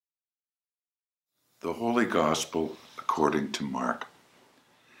The Holy Gospel according to Mark.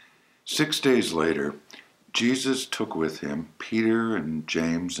 6 days later, Jesus took with him Peter and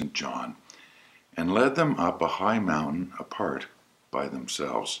James and John and led them up a high mountain apart by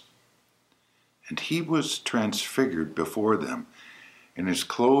themselves. And he was transfigured before them, and his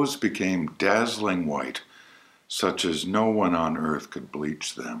clothes became dazzling white, such as no one on earth could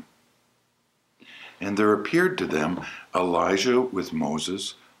bleach them. And there appeared to them Elijah with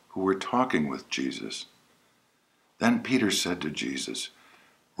Moses, who were talking with Jesus. Then Peter said to Jesus,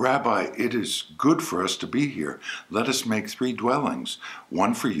 "Rabbi, it is good for us to be here. Let us make 3 dwellings,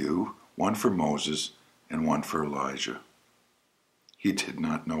 one for you, one for Moses, and one for Elijah." He did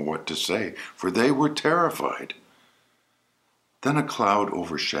not know what to say, for they were terrified. Then a cloud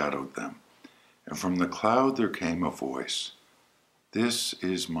overshadowed them, and from the cloud there came a voice, "This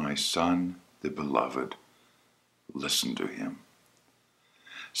is my Son, the Beloved. Listen to him."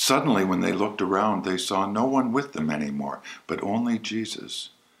 Suddenly, when they looked around, they saw no one with them anymore, but only Jesus.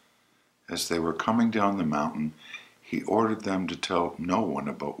 As they were coming down the mountain, he ordered them to tell no one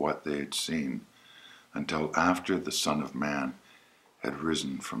about what they had seen until after the Son of Man had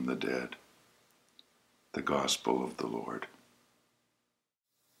risen from the dead. The Gospel of the Lord.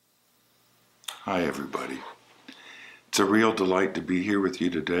 Hi, everybody. It's a real delight to be here with you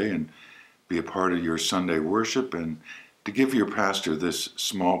today and be a part of your Sunday worship and to give your pastor this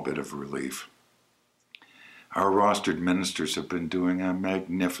small bit of relief. Our rostered ministers have been doing a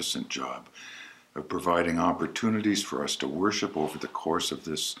magnificent job of providing opportunities for us to worship over the course of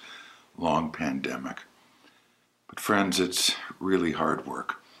this long pandemic. But friends, it's really hard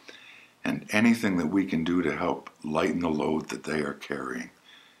work, and anything that we can do to help lighten the load that they are carrying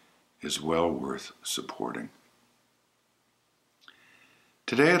is well worth supporting.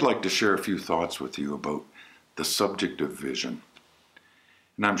 Today I'd like to share a few thoughts with you about the subject of vision.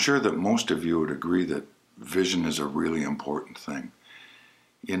 And I'm sure that most of you would agree that vision is a really important thing.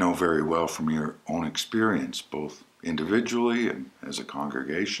 You know very well from your own experience, both individually and as a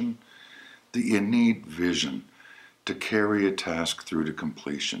congregation, that you need vision to carry a task through to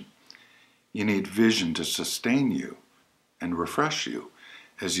completion. You need vision to sustain you and refresh you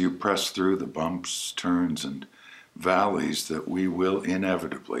as you press through the bumps, turns, and valleys that we will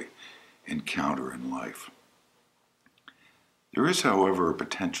inevitably encounter in life. There is, however, a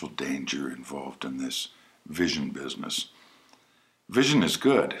potential danger involved in this vision business. Vision is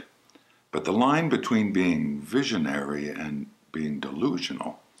good, but the line between being visionary and being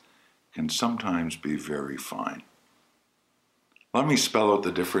delusional can sometimes be very fine. Let me spell out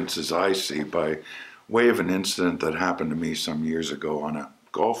the differences I see by way of an incident that happened to me some years ago on a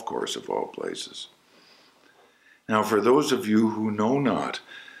golf course of all places. Now, for those of you who know not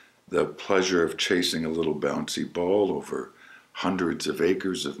the pleasure of chasing a little bouncy ball over hundreds of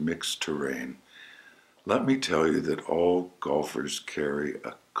acres of mixed terrain, let me tell you that all golfers carry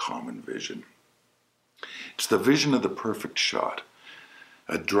a common vision. It's the vision of the perfect shot,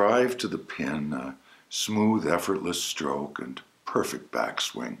 a drive to the pin, a smooth, effortless stroke, and perfect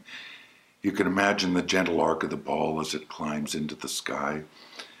backswing. You can imagine the gentle arc of the ball as it climbs into the sky,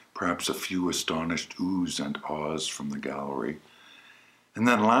 perhaps a few astonished oohs and ahs from the gallery. And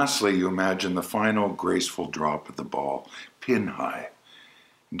then lastly, you imagine the final graceful drop of the ball, pin high,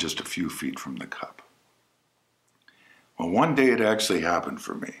 and just a few feet from the cup. Well, one day it actually happened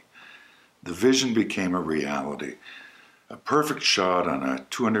for me. The vision became a reality. A perfect shot on a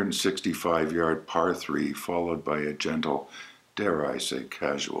 265-yard par 3, followed by a gentle, dare I say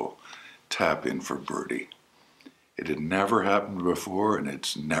casual, tap in for birdie. It had never happened before, and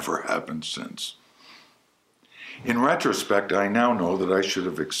it's never happened since. In retrospect, I now know that I should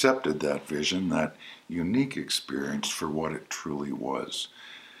have accepted that vision, that unique experience, for what it truly was.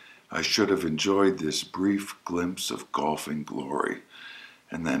 I should have enjoyed this brief glimpse of golfing glory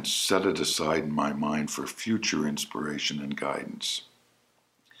and then set it aside in my mind for future inspiration and guidance.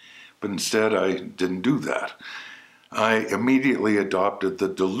 But instead, I didn't do that. I immediately adopted the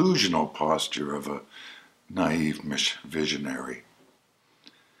delusional posture of a naive visionary.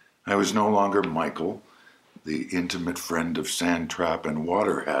 I was no longer Michael, the intimate friend of sand trap and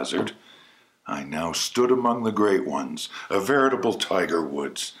water hazard. I now stood among the great ones, a veritable Tiger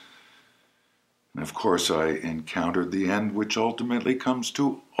Woods. And of course I encountered the end which ultimately comes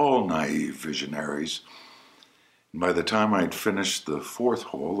to all naive visionaries. And by the time I'd finished the 4th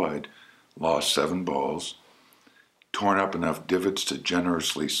hole, I'd lost 7 balls, torn up enough divots to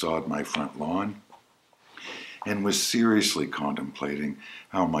generously sod my front lawn, and was seriously contemplating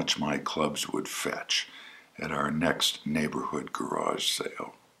how much my clubs would fetch at our next neighborhood garage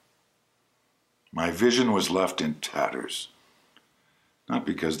sale. My vision was left in tatters. not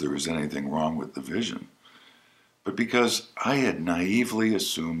because there was anything wrong with the vision, but because I had naively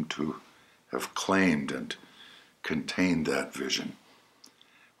assumed to have claimed and contained that vision,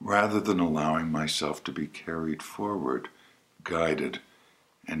 rather than allowing myself to be carried forward, guided,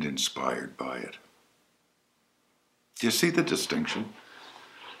 and inspired by it. Do you see the distinction?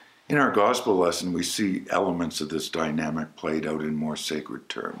 In our gospel lesson, we see elements of this dynamic played out in more sacred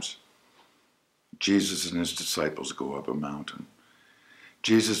terms. Jesus and his disciples go up a mountain.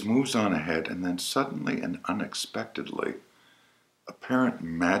 Jesus moves on ahead, and then suddenly and unexpectedly, apparent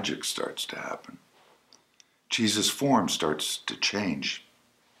magic starts to happen. Jesus' form starts to change.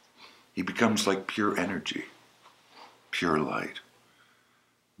 He becomes like pure energy, pure light.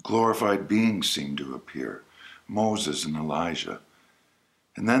 Glorified beings seem to appear, Moses and Elijah.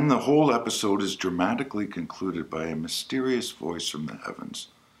 And then the whole episode is dramatically concluded by a mysterious voice from the heavens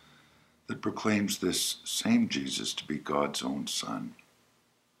that proclaims this same Jesus to be God's own Son.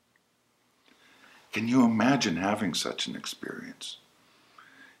 Can you imagine having such an experience?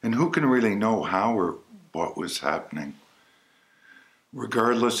 And who can really know how or what was happening?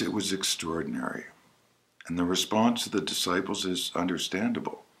 Regardless, it was extraordinary. And the response of the disciples is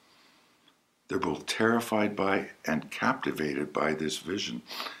understandable. They're both terrified by and captivated by this vision.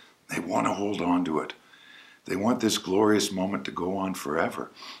 They want to hold on to it. They want this glorious moment to go on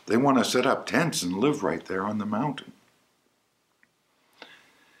forever. They want to set up tents and live right there on the mountain.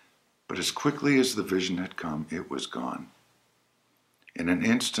 But as quickly as the vision had come, it was gone. In an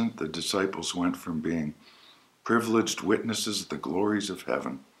instant, the disciples went from being privileged witnesses of the glories of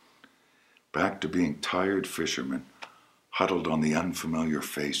heaven back to being tired fishermen huddled on the unfamiliar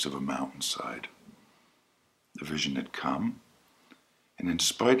face of a mountainside. The vision had come, and in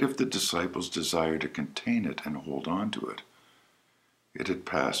spite of the disciples' desire to contain it and hold on to it, it had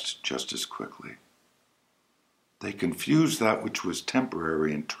passed just as quickly. They confused that which was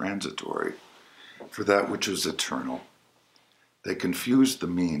temporary and transitory for that which was eternal. They confused the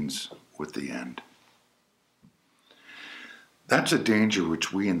means with the end. That's a danger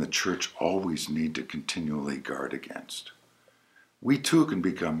which we in the church always need to continually guard against. We too can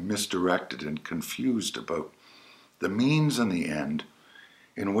become misdirected and confused about the means and the end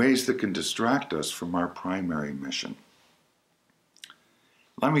in ways that can distract us from our primary mission.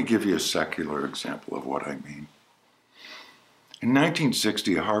 Let me give you a secular example of what I mean. In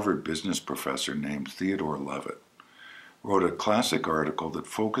 1960, a Harvard business professor named Theodore Levitt wrote a classic article that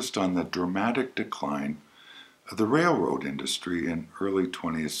focused on the dramatic decline of the railroad industry in early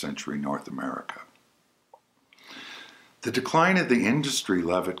 20th century North America. The decline of the industry,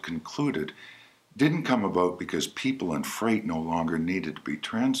 Levitt concluded, didn't come about because people and freight no longer needed to be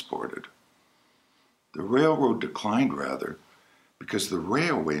transported. The railroad declined, rather, because the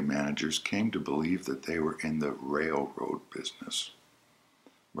railway managers came to believe that they were in the railroad business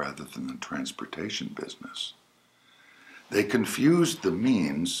rather than the transportation business. They confused the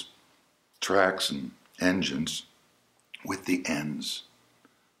means, tracks and engines, with the ends,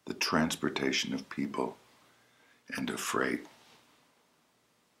 the transportation of people and of freight.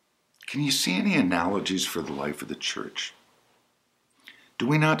 Can you see any analogies for the life of the church? Do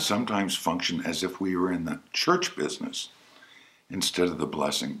we not sometimes function as if we were in the church business instead of the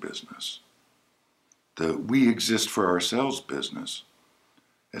blessing business? The we exist for ourselves business,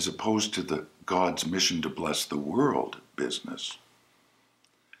 as opposed to the God's mission to bless the world business?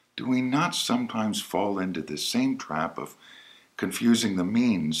 Do we not sometimes fall into the same trap of confusing the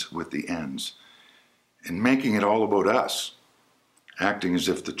means with the ends and making it all about us, acting as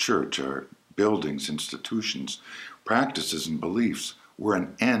if the church, our buildings, institutions, practices, and beliefs were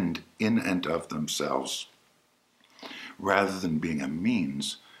an end in and of themselves, rather than being a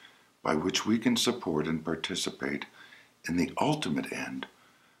means by which we can support and participate in the ultimate end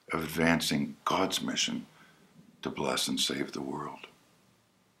of advancing God's mission to bless and save the world?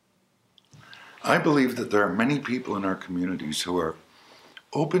 I believe that there are many people in our communities who are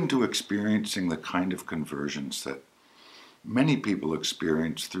open to experiencing the kind of conversions that many people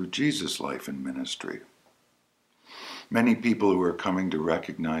experience through Jesus' life and ministry. Many people who are coming to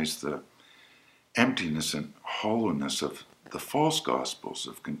recognize the emptiness and hollowness of the false gospels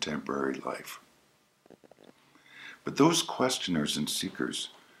of contemporary life. But those questioners and seekers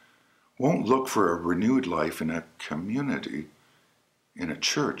won't look for a renewed life in a community, in a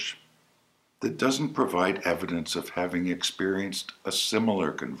church, that doesn't provide evidence of having experienced a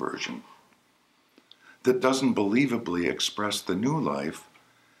similar conversion, that doesn't believably express the new life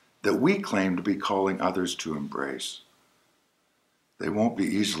that we claim to be calling others to embrace. They won't be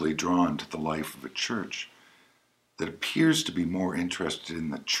easily drawn to the life of a church that appears to be more interested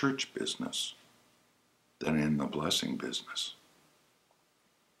in the church business than in the blessing business.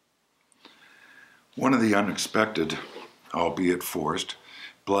 One of the unexpected, albeit forced,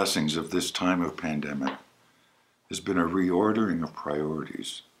 blessings of this time of pandemic has been a reordering of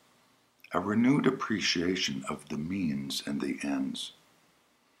priorities, a renewed appreciation of the means and the ends.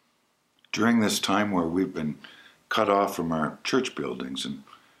 During this time where we've been cut off from our church buildings and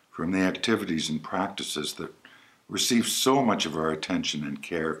from the activities and practices that receive so much of our attention and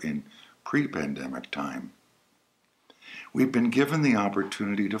care in pre-pandemic time, we've been given the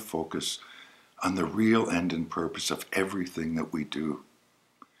opportunity to focus on the real end and purpose of everything that we do,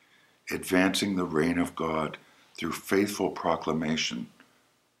 advancing the reign of God through faithful proclamation,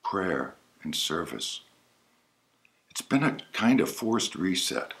 prayer, and service. It's been a kind of forced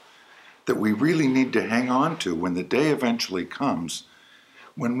reset that we really need to hang on to when the day eventually comes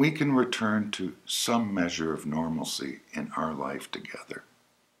when we can return to some measure of normalcy in our life together.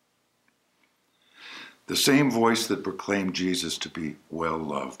 The same voice that proclaimed Jesus to be well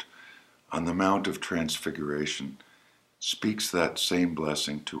loved on the Mount of Transfiguration speaks that same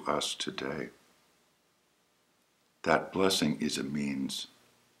blessing to us today. That blessing is a means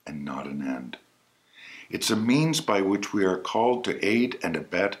and not an end. It's a means by which we are called to aid and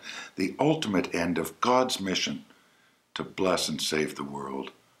abet the ultimate end of God's mission to bless and save the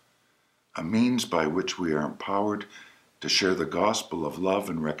world. A means by which we are empowered to share the gospel of love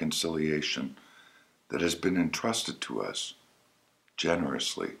and reconciliation that has been entrusted to us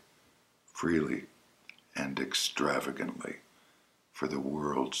generously, freely, and extravagantly for the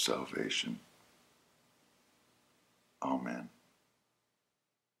world's salvation. Amen.